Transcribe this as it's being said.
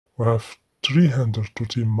we have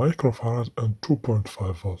 320 microfarad and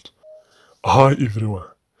 2.5 volt. Hi everyone.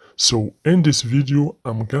 So in this video,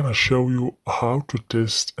 I'm gonna show you how to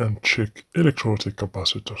test and check electrolytic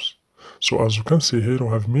capacitors. So as you can see here, we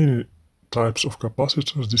have many types of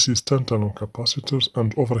capacitors. This is tantalum capacitors,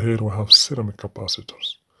 and over here we have ceramic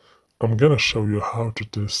capacitors. I'm gonna show you how to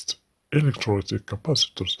test electrolytic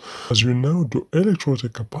capacitors. As you know, the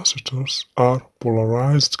electrolytic capacitors are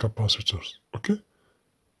polarized capacitors, okay?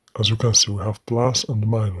 As you can see, we have plus and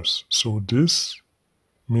minus. So this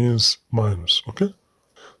means minus, okay?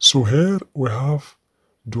 So here we have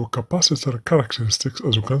the capacitor characteristics.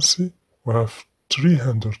 As you can see, we have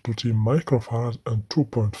 320 microfarad and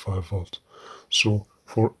 2.5 volt. So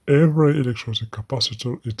for every electrolytic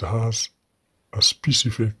capacitor, it has a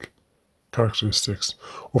specific characteristics.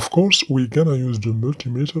 Of course, we're gonna use the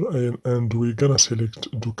multimeter and we're gonna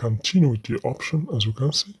select the continuity option, as you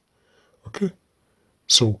can see. Okay,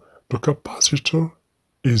 so the capacitor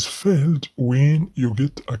is filled when you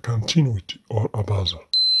get a continuity or a buzzer.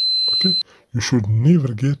 Okay, you should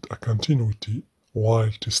never get a continuity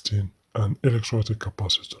while testing an electrolytic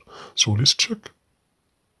capacitor. So let's check.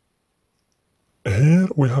 Here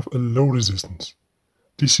we have a low resistance.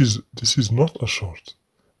 This is not a short.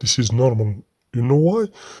 This is normal. You know why?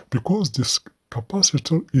 Because this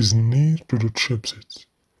capacitor is near to the chipset.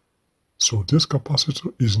 So this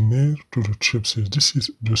capacitor is near to the chipset. This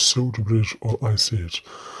is the sound bridge or ICH.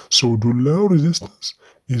 So the low resistance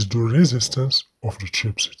is the resistance of the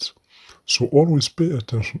chipset. So always pay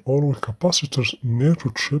attention. Always capacitors near to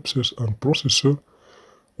chipset and processor.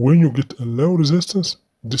 When you get a low resistance,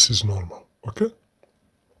 this is normal. Okay?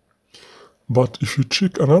 But if you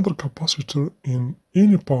check another capacitor in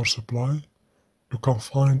any power supply, you can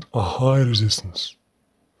find a high resistance.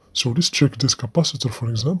 So let's check this capacitor, for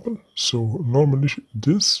example. So normally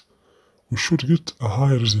we should get a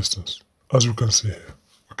high resistance, as you can see here.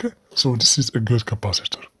 Okay, so this is a good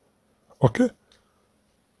capacitor. Okay,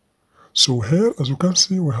 so here, as you can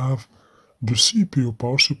see, we have the CPU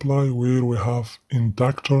power supply where we have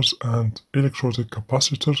inductors and electrolytic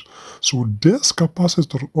capacitors. So this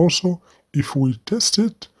capacitor also, if we test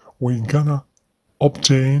it, we're gonna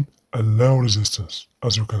obtain a low resistance.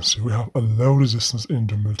 As you can see, we have a low resistance in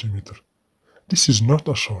the multimeter. This is not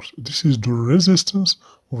a short. This is the resistance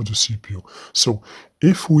of the CPU. So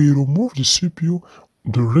if we remove the CPU,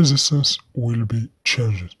 the resistance will be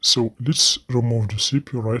changed. So let's remove the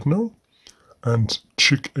CPU right now and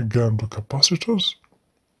check again the capacitors.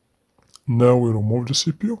 Now we remove the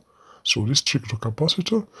CPU. So let's check the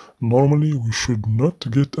capacitor. Normally we should not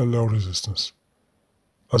get a low resistance.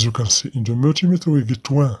 As you can see in the multimeter we get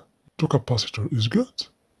 1. The capacitor is good.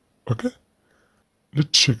 Okay.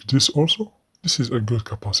 Let's check this also. This is a good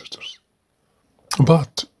capacitor.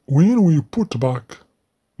 But when we put back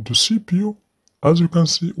the CPU, as you can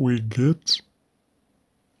see, we get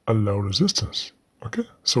a low resistance. Okay.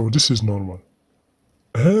 So this is normal.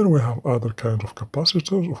 Here we have other kind of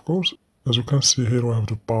capacitors, of course. As you can see here, we have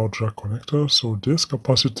the power jack connector. So this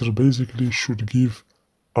capacitor basically should give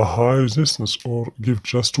a high resistance or give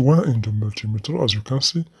just 1 in the multimeter, as you can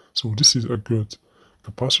see. So this is a good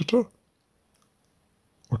capacitor.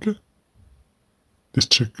 Okay. Let's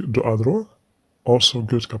check the other one. Also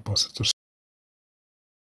good capacitor.